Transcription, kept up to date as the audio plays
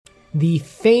The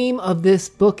fame of this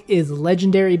book is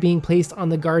legendary, being placed on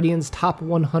The Guardian's top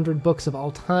 100 books of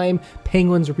all time,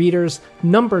 Penguin's Readers'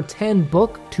 number 10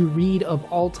 book to read of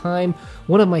all time.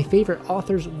 One of my favorite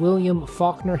authors, William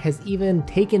Faulkner, has even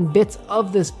taken bits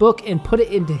of this book and put it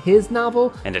into his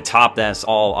novel. And to top this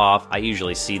all off, I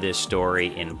usually see this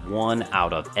story in 1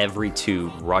 out of every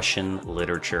 2 Russian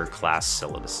literature class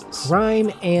syllabuses.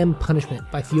 Crime and Punishment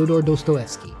by Fyodor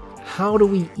Dostoevsky. How do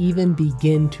we even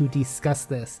begin to discuss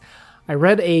this? I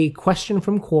read a question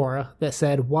from Quora that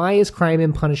said, why is Crime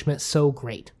and Punishment so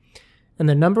great? And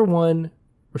the number one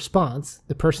response,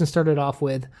 the person started off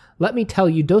with, let me tell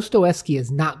you, Dostoevsky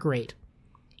is not great.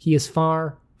 He is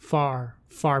far, far,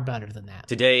 far better than that.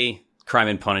 Today, Crime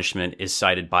and Punishment is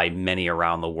cited by many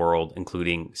around the world,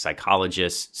 including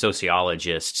psychologists,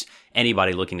 sociologists,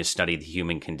 anybody looking to study the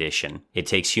human condition. It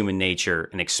takes human nature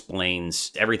and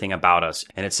explains everything about us,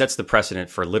 and it sets the precedent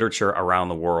for literature around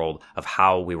the world of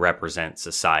how we represent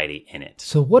society in it.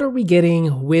 So what are we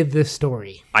getting with this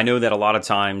story? I know that a lot of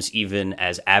times, even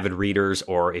as avid readers,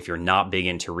 or if you're not big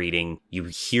into reading, you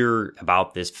hear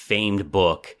about this famed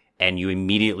book and you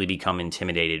immediately become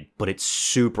intimidated, but it's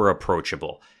super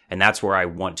approachable. And that's where I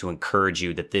want to encourage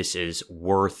you that this is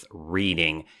worth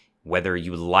reading, whether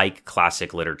you like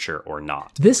classic literature or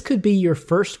not. This could be your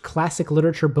first classic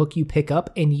literature book you pick up,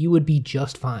 and you would be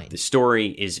just fine. The story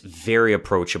is very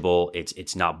approachable.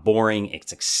 It's not boring.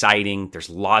 It's exciting. There's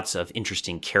lots of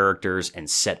interesting characters and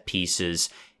set pieces.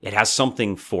 It has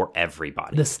something for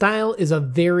everybody. The style is a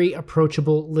very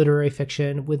approachable literary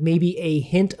fiction with maybe a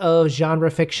hint of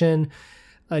genre fiction,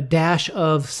 a dash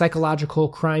of psychological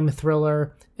crime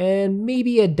thriller, and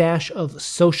maybe a dash of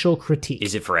social critique.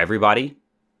 Is it for everybody?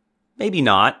 Maybe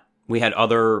not. We had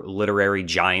other literary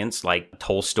giants like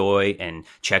Tolstoy and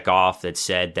Chekhov that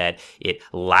said that it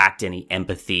lacked any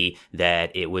empathy,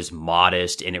 that it was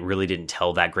modest, and it really didn't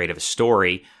tell that great of a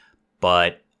story.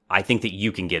 But I think that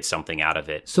you can get something out of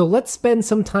it. So let's spend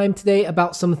some time today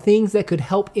about some things that could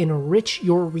help enrich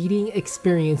your reading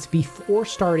experience before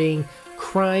starting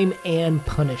Crime and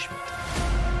Punishment.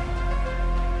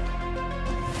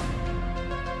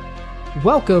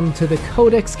 Welcome to the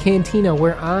Codex Cantina,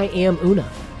 where I am Una.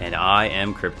 And I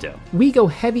am Crypto. We go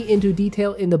heavy into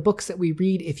detail in the books that we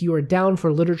read. If you are down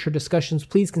for literature discussions,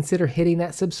 please consider hitting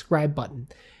that subscribe button.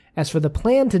 As for the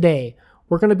plan today,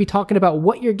 we're going to be talking about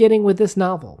what you're getting with this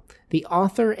novel, the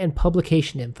author and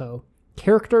publication info,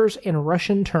 characters and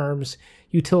Russian terms,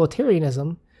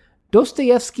 utilitarianism,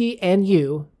 Dostoevsky and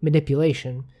you,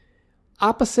 manipulation,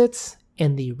 opposites,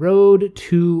 and the road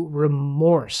to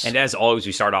remorse. And as always,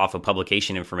 we start off with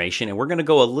publication information, and we're going to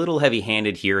go a little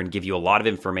heavy-handed here and give you a lot of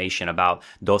information about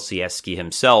Dostoevsky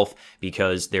himself,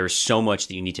 because there's so much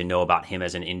that you need to know about him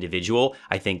as an individual,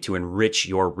 I think, to enrich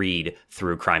your read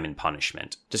through Crime and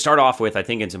Punishment. To start off with, I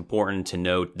think it's important to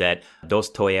note that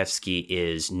Dostoevsky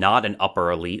is not an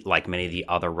upper elite like many of the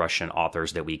other Russian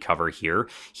authors that we cover here.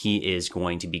 He is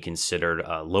going to be considered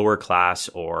a lower class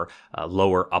or a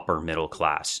lower upper middle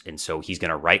class, and so he's going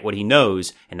to write what he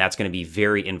knows, and that's going to be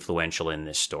very influential in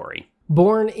this story.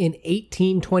 Born in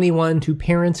 1821 to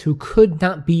parents who could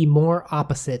not be more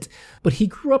opposite, but he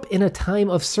grew up in a time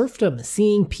of serfdom,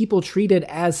 seeing people treated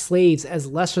as slaves, as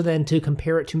lesser than, to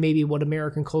compare it to maybe what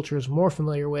American culture is more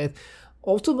familiar with,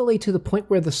 ultimately to the point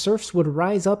where the serfs would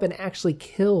rise up and actually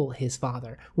kill his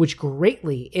father, which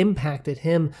greatly impacted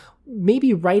him,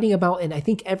 maybe writing about, in I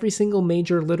think every single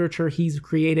major literature he's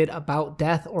created about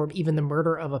death or even the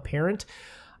murder of a parent.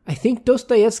 I think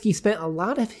Dostoevsky spent a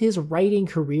lot of his writing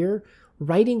career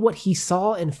writing what he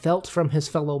saw and felt from his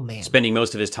fellow man. Spending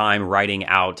most of his time writing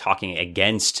out, talking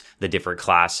against the different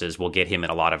classes will get him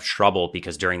in a lot of trouble,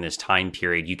 because during this time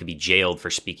period, you could be jailed for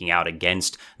speaking out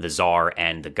against the Tsar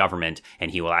and the government,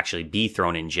 and he will actually be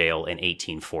thrown in jail in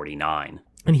 1849.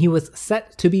 And he was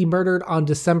set to be murdered on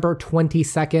December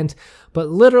 22nd, but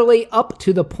literally up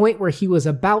to the point where he was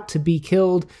about to be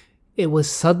killed, it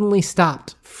was suddenly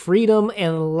stopped. Freedom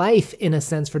and life, in a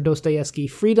sense, for Dostoevsky.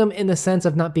 Freedom in the sense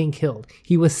of not being killed.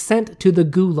 He was sent to the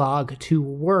gulag to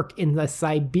work in the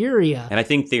Siberia. And I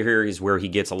think here is where he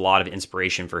gets a lot of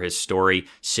inspiration for his story,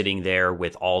 sitting there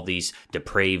with all these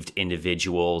depraved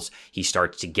individuals. He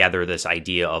starts to gather this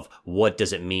idea of what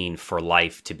does it mean for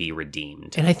life to be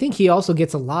redeemed. And I think he also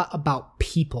gets a lot about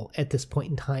people at this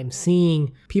point in time,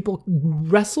 seeing people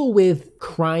wrestle with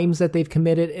crimes that they've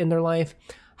committed in their life.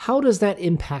 How does that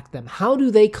impact them? How do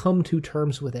they come to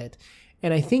terms with it?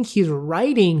 And I think he's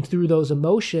writing through those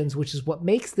emotions, which is what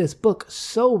makes this book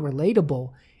so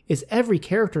relatable, is every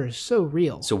character is so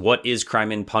real. So what is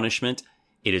Crime and Punishment?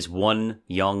 It is one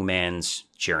young man's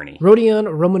journey. Rodion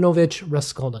Romanovich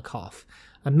Raskolnikov.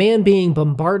 A man being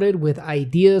bombarded with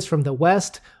ideas from the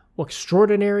West,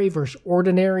 extraordinary versus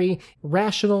ordinary,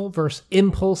 rational versus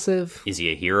impulsive. Is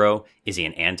he a hero? Is he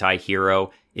an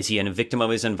anti-hero? Is he a victim of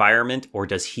his environment, or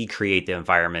does he create the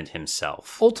environment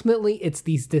himself? Ultimately, it's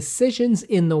these decisions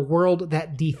in the world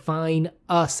that define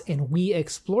us, and we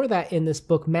explore that in this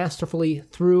book masterfully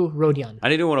through Rodion.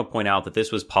 I do want to point out that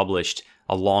this was published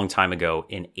a long time ago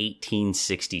in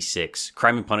 1866.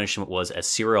 Crime and Punishment was a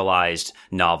serialized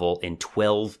novel in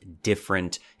 12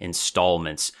 different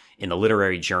installments in the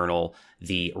literary journal,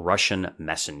 The Russian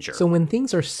Messenger. So when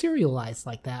things are serialized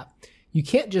like that, you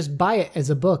can't just buy it as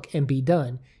a book and be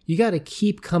done. You got to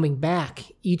keep coming back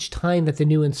each time that the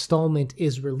new installment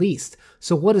is released.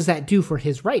 So what does that do for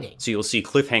his writing? So you'll see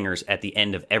cliffhangers at the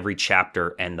end of every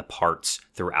chapter and the parts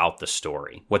throughout the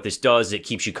story. What this does is it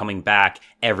keeps you coming back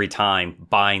every time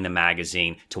buying the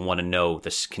magazine to want to know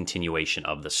the continuation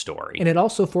of the story. And it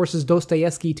also forces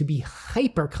Dostoevsky to be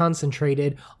hyper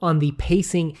concentrated on the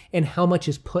pacing and how much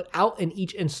is put out in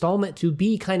each installment to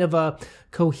be kind of a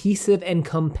cohesive and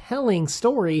compelling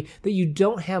story that you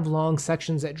don't have long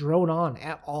sections that drone on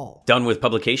at all. Done with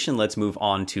publication, let's move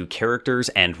on to characters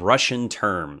and Russian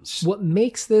terms. What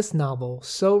makes this novel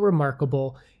so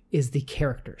remarkable is the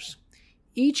characters.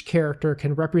 Each character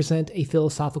can represent a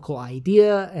philosophical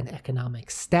idea, an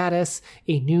economic status,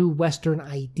 a new Western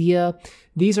idea.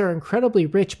 These are incredibly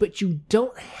rich, but you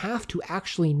don't have to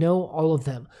actually know all of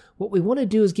them. What we want to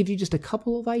do is give you just a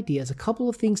couple of ideas, a couple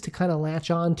of things to kind of latch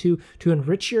on to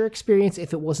enrich your experience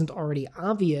if it wasn't already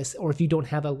obvious or if you don't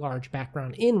have a large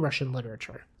background in Russian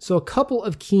literature. So a couple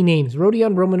of key names: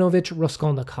 Rodion Romanovich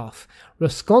Raskolnikov.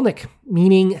 Raskolnik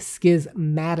meaning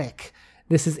schismatic.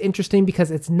 This is interesting because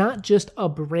it's not just a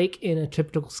break in a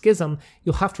typical schism.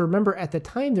 You'll have to remember at the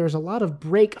time there's a lot of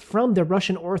break from the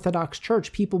Russian Orthodox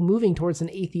Church, people moving towards an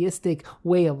atheistic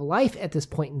way of life at this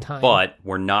point in time. But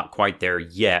we're not quite there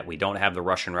yet. We don't have the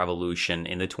Russian Revolution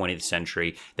in the 20th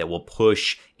century that will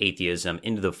push atheism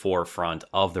into the forefront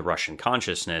of the Russian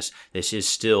consciousness. This is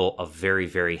still a very,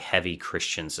 very heavy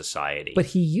Christian society. But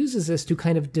he uses this to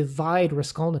kind of divide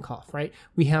Raskolnikov, right?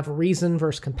 We have reason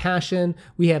versus compassion.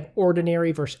 We have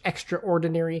ordinary versus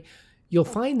extraordinary. You'll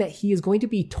find that he is going to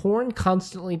be torn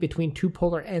constantly between two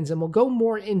polar ends, and we'll go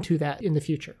more into that in the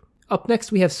future. Up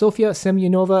next, we have Sofia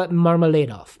Semyonova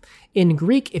Marmeladov. In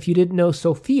Greek, if you didn't know,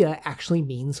 Sophia actually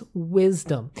means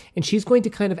wisdom. And she's going to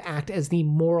kind of act as the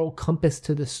moral compass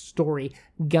to the story,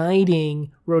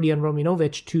 guiding Rodion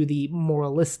Romanovich to the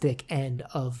moralistic end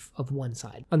of one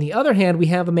side. On the other hand, we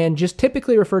have a man just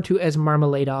typically referred to as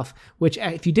Marmeladov, which,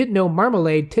 if you didn't know,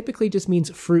 marmalade typically just means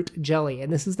fruit jelly.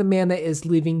 And this is the man that is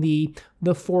living the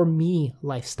for me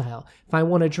lifestyle. If I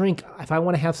want to drink, if I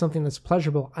want to have something that's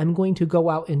pleasurable, I'm going to go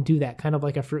out and do that, kind of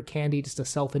like a fruit candy, just a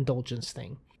self-indulgence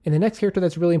thing. And the next character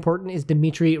that's really important is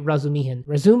Dmitry Razumihin.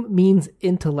 Razum means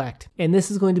intellect, and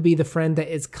this is going to be the friend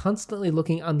that is constantly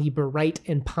looking on the bright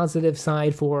and positive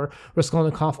side for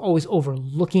Raskolnikov, always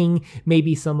overlooking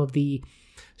maybe some of the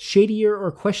shadier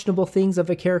or questionable things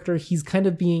of a character. He's kind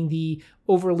of being the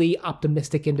overly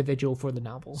optimistic individual for the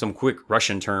novel. Some quick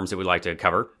Russian terms that we'd like to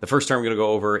cover. The first term we're going to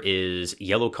go over is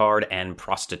yellow card and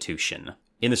prostitution.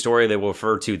 In the story, they will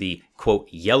refer to the, quote,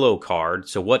 yellow card.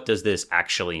 So what does this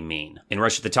actually mean? In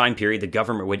Russia at the time period, the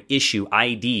government would issue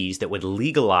IDs that would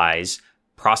legalize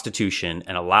prostitution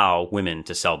and allow women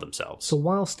to sell themselves. So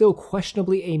while still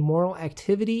questionably a moral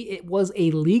activity, it was a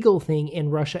legal thing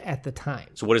in Russia at the time.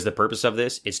 So what is the purpose of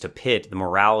this? It's to pit the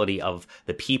morality of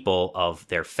the people, of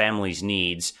their families'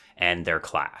 needs, and their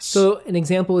class. So an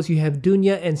example is you have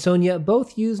Dunya and Sonia,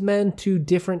 both use men to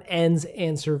different ends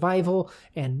and survival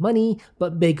and money,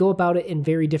 but they go about it in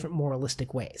very different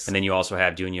moralistic ways. And then you also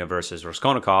have Dunya versus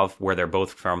Raskolnikov, where they're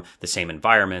both from the same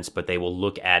environments, but they will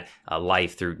look at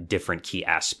life through different key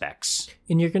aspects.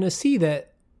 And you're going to see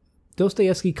that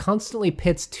Dostoevsky constantly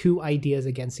pits two ideas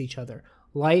against each other: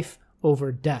 life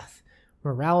over death,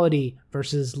 morality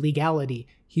versus legality.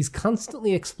 He's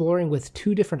constantly exploring with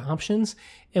two different options,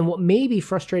 and what may be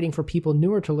frustrating for people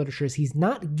newer to literature is he's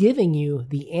not giving you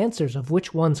the answers of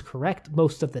which one's correct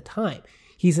most of the time.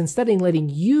 He's instead letting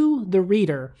you, the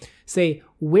reader, say,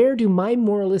 where do my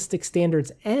moralistic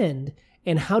standards end,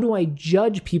 and how do I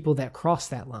judge people that cross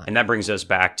that line? And that brings us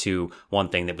back to one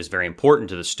thing that was very important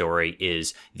to the story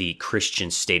is the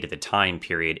Christian state at the time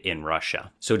period in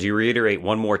Russia. So to reiterate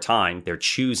one more time, they're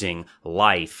choosing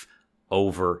life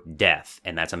over death,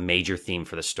 and that's a major theme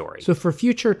for the story. So for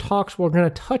future talks, we're going to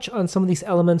touch on some of these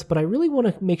elements, but I really want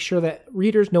to make sure that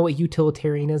readers know what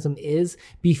utilitarianism is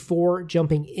before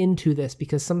jumping into this,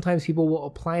 because sometimes people will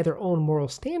apply their own moral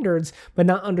standards, but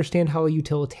not understand how a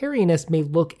utilitarianist may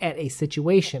look at a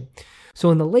situation. So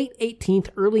in the late 18th,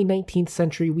 early 19th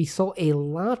century, we saw a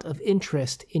lot of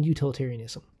interest in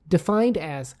utilitarianism, defined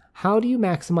as how do you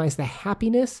maximize the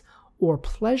happiness or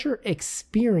pleasure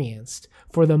experienced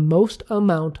for the most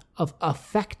amount of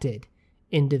affected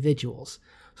individuals.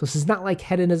 So this is not like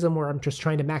hedonism where I'm just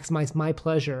trying to maximize my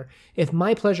pleasure. If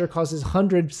my pleasure causes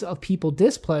hundreds of people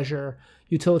displeasure,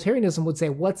 utilitarianism would say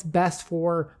what's best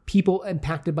for people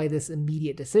impacted by this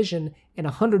immediate decision, and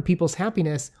 100 people's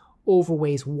happiness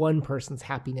overweighs one person's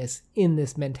happiness in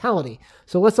this mentality.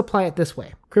 So let's apply it this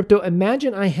way. Crypto,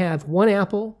 imagine I have 1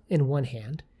 apple in one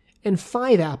hand and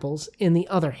 5 apples in the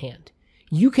other hand.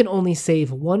 You can only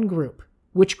save one group.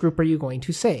 Which group are you going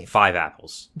to save? 5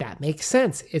 apples. That makes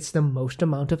sense. It's the most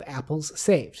amount of apples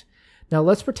saved. Now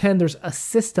let's pretend there's a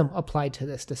system applied to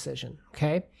this decision,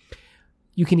 okay?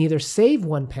 You can either save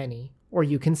 1 penny or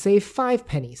you can save 5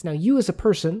 pennies. Now you as a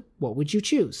person, what would you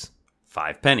choose?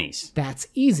 5 pennies. That's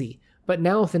easy. But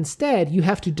now if instead you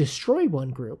have to destroy one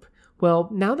group, well,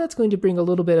 now that's going to bring a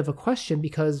little bit of a question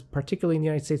because particularly in the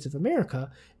United States of America,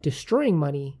 destroying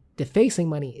money, defacing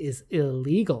money is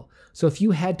illegal. So if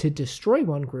you had to destroy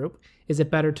one group, is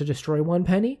it better to destroy 1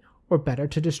 penny or better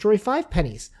to destroy 5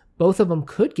 pennies? Both of them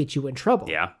could get you in trouble.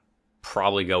 Yeah.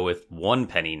 Probably go with 1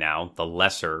 penny now, the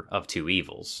lesser of 2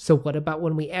 evils. So what about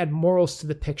when we add morals to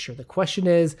the picture? The question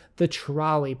is the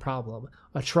trolley problem.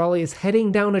 A trolley is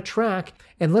heading down a track,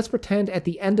 and let's pretend at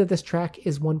the end of this track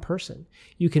is 1 person.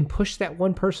 You can push that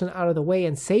 1 person out of the way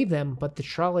and save them, but the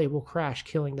trolley will crash,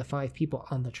 killing the 5 people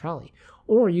on the trolley.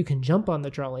 Or you can jump on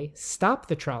the trolley, stop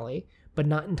the trolley, but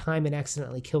not in time and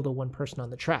accidentally kill the 1 person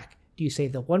on the track. Do you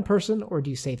save the 1 person or do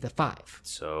you save the 5?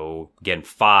 So again,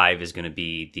 5 is going to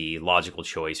be the logical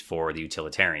choice for the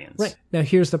utilitarians. Right. Now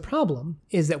here's the problem,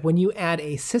 is that when you add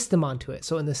a system onto it,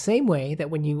 so in the same way that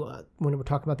when we're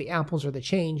talking about the apples or the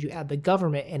change, you add the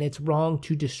government and it's wrong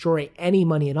to destroy any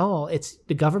money at all,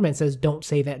 the government says don't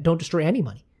destroy any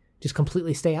money. Just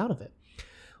completely stay out of it.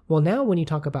 Well, now when you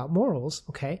talk about morals,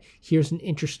 okay, here's an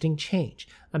interesting change.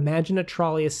 Imagine a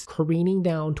trolley is careening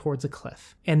down towards a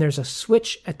cliff, and there's a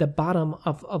switch at the bottom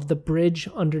of the bridge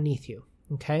underneath you,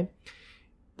 okay?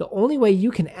 The only way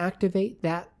you can activate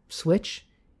that switch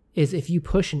is if you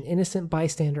push an innocent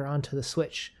bystander onto the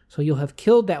switch. So you'll have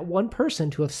killed that 1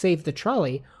 person to have saved the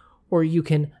trolley, or you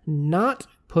can not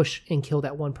push and kill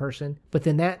that 1 person, but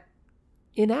then that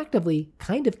inactively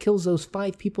kind of kills those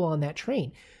 5 people on that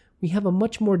train. We have a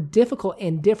much more difficult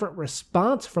and different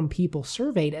response from people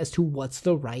surveyed as to what's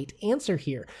the right answer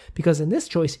here. Because in this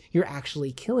choice, you're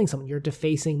actually killing someone. You're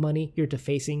defacing money. You're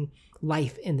defacing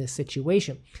life in this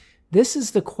situation. This is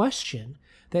the question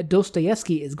that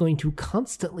Dostoevsky is going to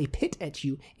constantly pit at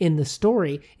you in the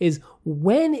story is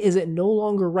when is it no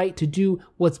longer right to do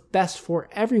what's best for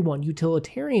everyone,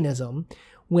 utilitarianism,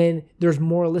 when there's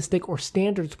moralistic or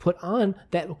standards put on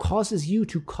that causes you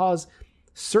to cause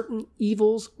certain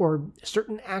evils or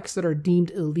certain acts that are deemed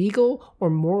illegal or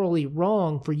morally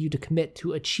wrong for you to commit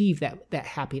to achieve that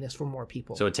happiness for more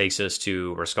people. So it takes us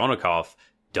to Raskolnikov.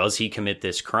 Does he commit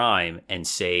this crime and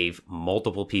save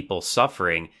multiple people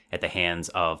suffering at the hands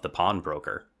of the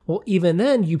pawnbroker? Well, even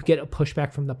then, you get a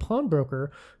pushback from the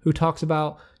pawnbroker who talks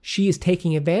about she is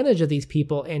taking advantage of these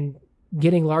people and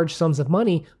getting large sums of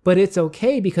money, but it's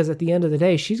okay because at the end of the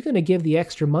day, she's going to give the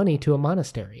extra money to a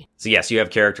monastery. So yes, you have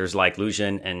characters like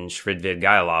Luzhin and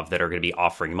Shvidvidgailov that are going to be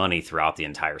offering money throughout the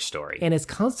entire story. And it's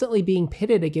constantly being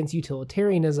pitted against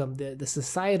utilitarianism, the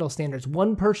societal standards.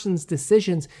 One person's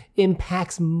decisions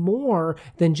impacts more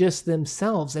than just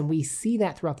themselves. And we see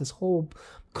that throughout this whole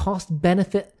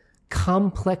cost-benefit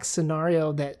complex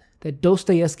scenario that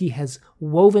Dostoevsky has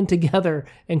woven together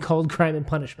and called Crime and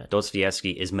Punishment. Dostoevsky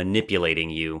is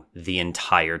manipulating you the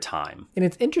entire time. And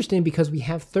it's interesting because we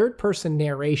have third-person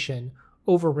narration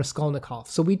over Raskolnikov.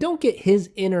 So we don't get his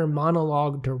inner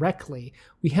monologue directly.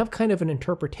 We have kind of an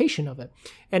interpretation of it.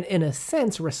 And in a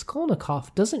sense,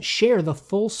 Raskolnikov doesn't share the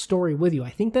full story with you. I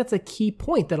think that's a key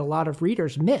point that a lot of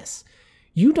readers miss.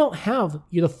 You don't have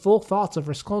the full thoughts of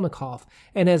Raskolnikov.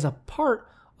 And as a part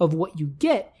of what you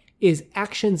get is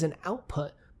actions and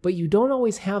output, but you don't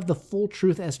always have the full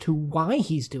truth as to why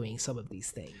he's doing some of these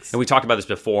things. And we talked about this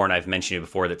before, and I've mentioned it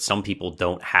before, that some people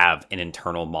don't have an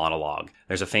internal monologue.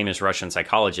 There's a famous Russian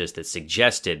psychologist that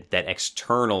suggested that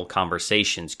external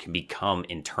conversations can become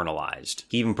internalized.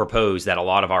 He even proposed that a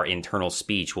lot of our internal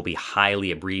speech will be highly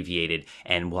abbreviated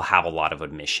and will have a lot of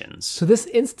omissions. So this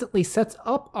instantly sets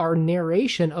up our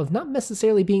narration of not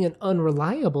necessarily being an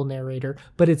unreliable narrator,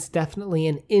 but it's definitely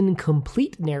an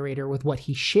incomplete narrator with what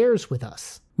he shares with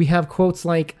us. We have quotes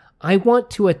like, "I want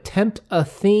to attempt a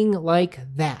thing like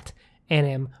that," and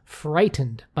am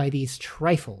frightened by these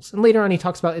trifles. And later on he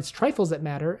talks about it's trifles that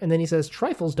matter, and then he says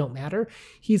trifles don't matter.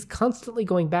 He's constantly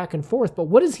going back and forth, but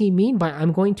what does he mean by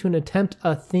I'm going to attempt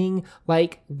a thing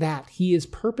like that? He is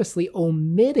purposely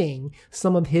omitting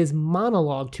some of his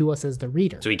monologue to us as the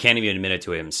reader. So he can't even admit it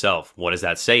to himself. What does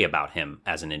that say about him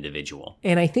as an individual?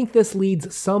 And I think this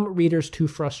leads some readers to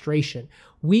frustration.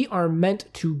 We are meant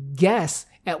to guess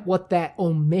at what that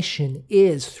omission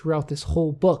is throughout this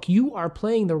whole book. You are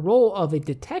playing the role of a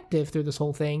detective through this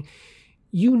whole thing.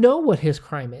 You know what his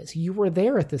crime is. You were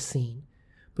there at the scene,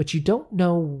 but you don't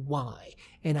know why.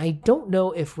 And I don't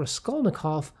know if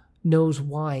Raskolnikov knows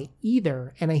why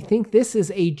either. And I think this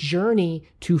is a journey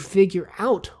to figure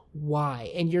out why.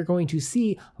 And you're going to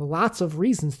see lots of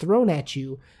reasons thrown at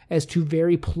you as to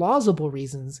very plausible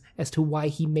reasons as to why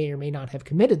he may or may not have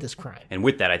committed this crime. And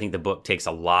with that, I think the book takes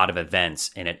a lot of events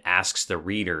and it asks the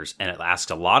readers, and it asks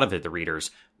a lot of the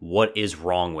readers, what is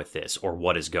wrong with this or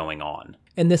what is going on?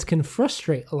 And this can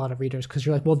frustrate a lot of readers because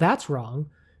you're like, well, that's wrong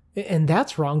and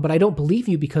that's wrong, but I don't believe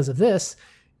you because of this.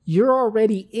 You're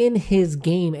already in his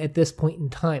game at this point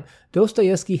in time.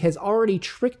 Dostoevsky has already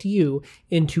tricked you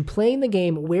into playing the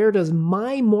game. Where does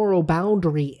my moral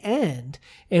boundary end?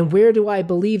 And where do I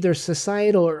believe there's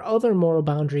societal or other moral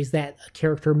boundaries that a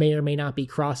character may or may not be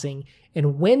crossing?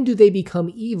 And when do they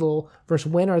become evil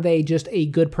versus when are they just a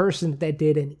good person that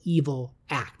did an evil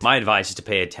act? My advice is to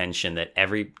pay attention that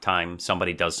every time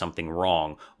somebody does something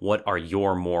wrong, what are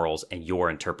your morals and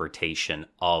your interpretation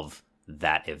of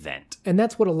that event? And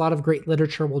that's what a lot of great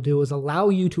literature will do, is allow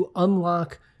you to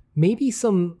unlock maybe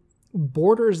some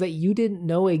borders that you didn't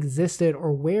know existed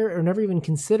or never even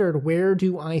considered. Where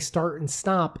do I start and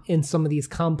stop in some of these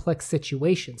complex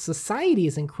situations? Society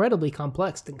is incredibly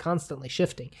complex and constantly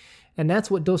shifting. And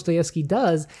that's what Dostoevsky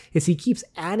does, is he keeps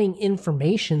adding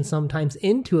information sometimes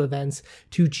into events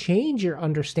to change your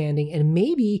understanding and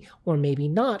maybe or maybe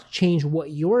not change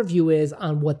what your view is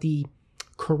on what the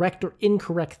correct or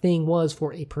incorrect thing was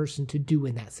for a person to do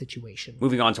in that situation.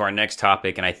 Moving on to our next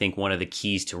topic, and I think one of the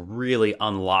keys to really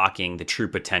unlocking the true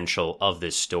potential of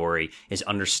this story is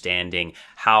understanding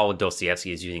how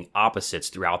Dostoevsky is using opposites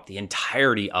throughout the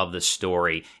entirety of the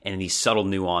story and these subtle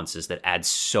nuances that add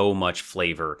so much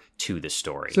flavor to the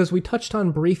story. So as we touched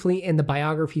on briefly in the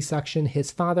biography section,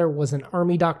 his father was an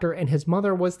army doctor and his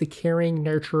mother was the caring,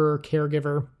 nurturer,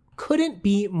 caregiver. Couldn't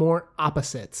be more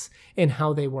opposites in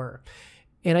how they were.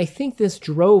 And I think this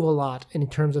drove a lot in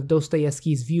terms of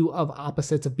Dostoevsky's view of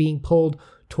opposites, of being pulled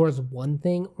towards one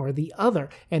thing or the other.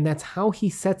 And that's how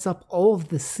he sets up all of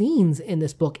the scenes in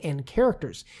this book and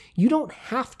characters. You don't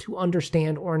have to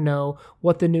understand or know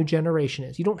what the new generation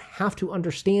is. You don't have to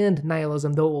understand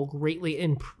nihilism, though it will greatly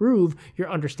improve your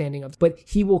understanding of it. But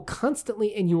he will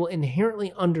constantly and you will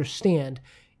inherently understand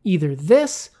either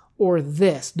this or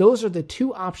this. Those are the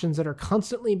two options that are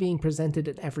constantly being presented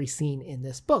at every scene in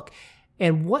this book.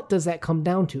 And what does that come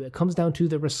down to? It comes down to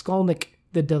the Raskolnik,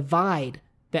 the divide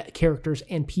that characters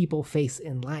and people face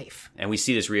in life. And we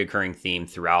see this reoccurring theme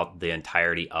throughout the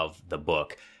entirety of the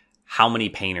book. How many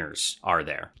painters are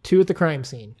there? 2 at the crime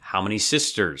scene. How many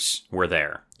sisters were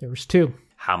there? There was 2.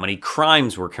 How many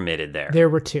crimes were committed there? There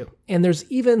were 2. And there's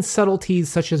even subtleties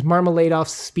such as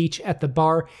Marmeladov's speech at the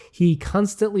bar. He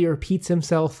constantly repeats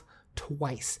himself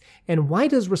twice. And why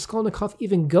does Raskolnikov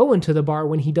even go into the bar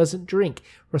when he doesn't drink?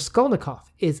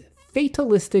 Raskolnikov is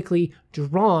fatalistically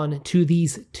drawn to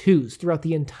these twos. Throughout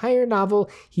the entire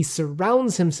novel, he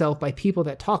surrounds himself by people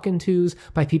that talk in twos,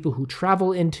 by people who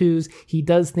travel in twos. He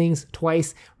does things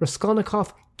twice.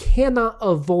 Raskolnikov cannot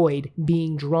avoid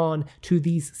being drawn to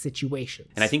these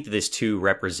situations. And I think that this too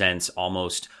represents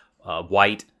almost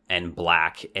white and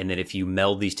black, and that if you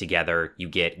meld these together, you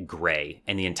get gray.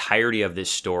 And the entirety of this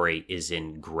story is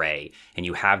in gray. And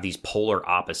you have these polar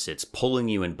opposites pulling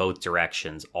you in both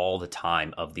directions all the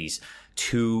time of these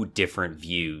two different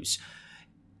views.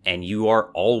 And you are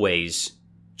always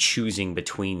choosing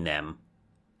between them.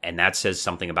 And that says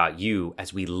something about you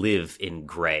as we live in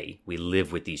gray. We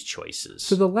live with these choices.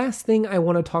 So the last thing I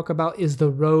want to talk about is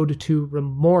the road to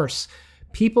remorse.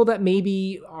 People that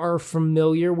maybe are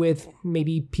familiar with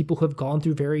maybe people who have gone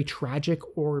through very tragic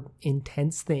or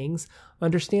intense things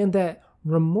understand that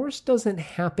remorse doesn't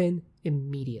happen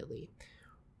immediately.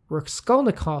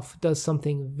 Raskolnikov does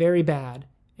something very bad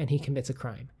and he commits a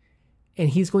crime. And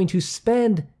he's going to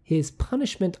spend his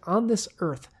punishment on this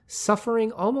earth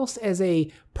suffering almost as a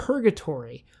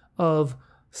purgatory of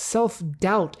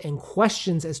self-doubt and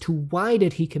questions as to why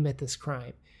did he commit this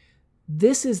crime.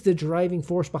 this is the driving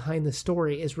force behind the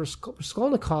story, is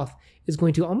Raskolnikov is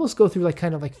going to almost go through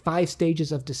kind of 5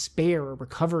 stages of despair or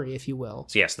recovery, if you will.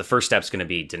 So yes, the first step's going to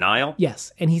be denial.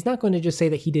 Yes, and he's not going to just say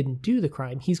that he didn't do the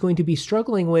crime. He's going to be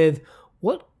struggling with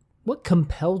what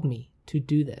compelled me to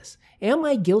do this? Am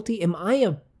I guilty? Am I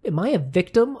a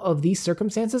victim of these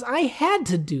circumstances? I had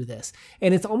to do this.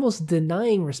 And it's almost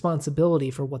denying responsibility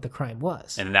for what the crime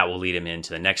was. And that will lead him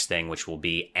into the next thing, which will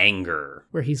be anger.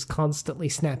 Where he's constantly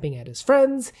snapping at his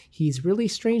friends. He's really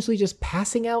strangely just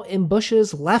passing out in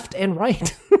bushes left and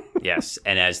right. Yes,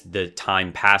 and as the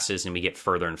time passes and we get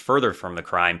further and further from the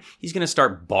crime, he's going to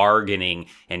start bargaining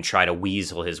and try to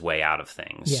weasel his way out of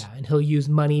things. Yeah, and he'll use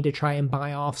money to try and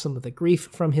buy off some of the grief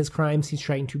from his crimes. He's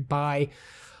trying to buy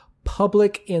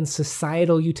public and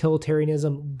societal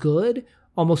utilitarianism good,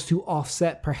 almost to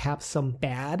offset perhaps some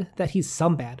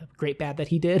great bad that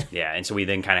he did. Yeah, and so we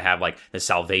then kind of have the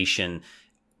salvation,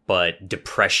 but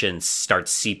depression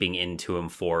starts seeping into him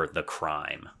for the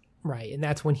crime. Right, and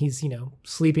that's when he's,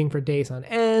 sleeping for days on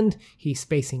end, he's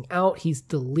spacing out, he's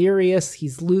delirious,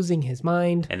 he's losing his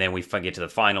mind. And then we get to the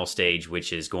final stage,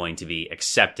 which is going to be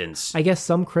acceptance. I guess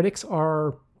some critics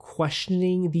are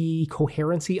questioning the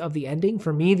coherency of the ending.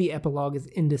 For me, the epilogue is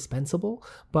indispensable,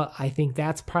 but I think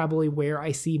that's probably where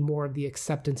I see more of the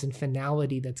acceptance and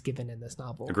finality that's given in this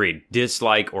novel. Agreed.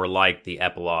 Dislike or like the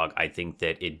epilogue, I think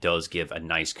that it does give a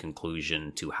nice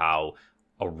conclusion to how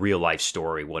a real life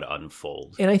story would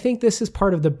unfold. And I think this is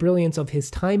part of the brilliance of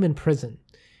his time in prison,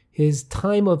 his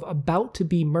time of about to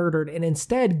be murdered and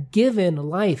instead given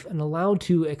life and allowed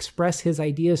to express his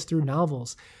ideas through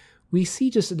novels. We see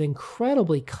just an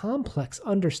incredibly complex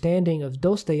understanding of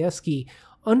Dostoevsky,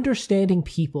 understanding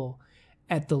people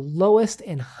at the lowest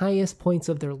and highest points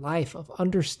of their life, of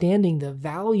understanding the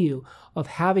value of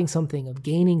having something, of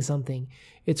gaining something.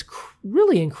 It's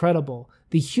really incredible,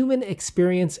 the human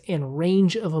experience and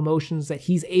range of emotions that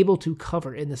he's able to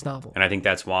cover in this novel. And I think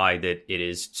that's why that it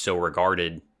is so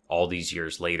regarded all these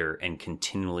years later and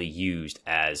continually used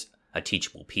as a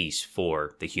teachable piece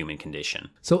for the human condition.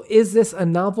 So is this a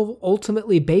novel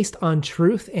ultimately based on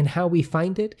truth and how we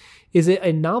find it? Is it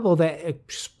a novel that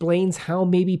explains how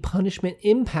maybe punishment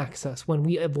impacts us when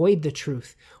we avoid the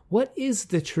truth? What is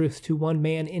the truth to one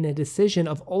man in a decision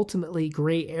of ultimately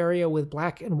gray area with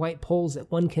black and white poles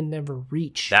that one can never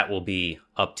reach? That will be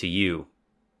up to you.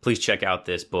 Please check out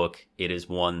this book. It is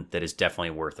one that is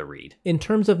definitely worth a read. In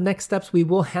terms of next steps, we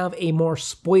will have a more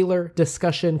spoiler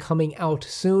discussion coming out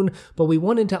soon, but we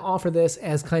wanted to offer this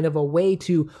as kind of a way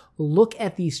to look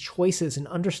at these choices and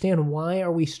understand why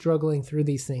are we struggling through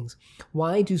these things?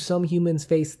 Why do some humans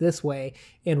face this way?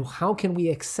 And how can we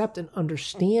accept and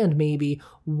understand maybe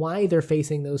why they're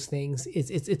facing those things?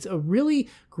 It's a really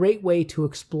great way to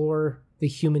explore the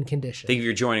human condition. Thank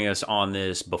you for joining us on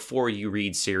this Before You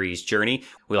Read series journey.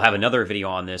 We'll have another video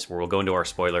on this where we'll go into our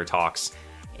spoiler talks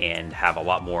and have a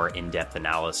lot more in-depth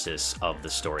analysis of the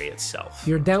story itself. If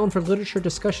you're down for literature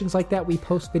discussions like that, we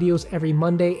post videos every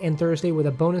Monday and Thursday with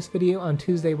a bonus video on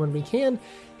Tuesday when we can.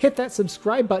 Hit that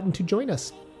subscribe button to join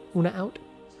us. Una out.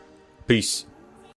 Peace.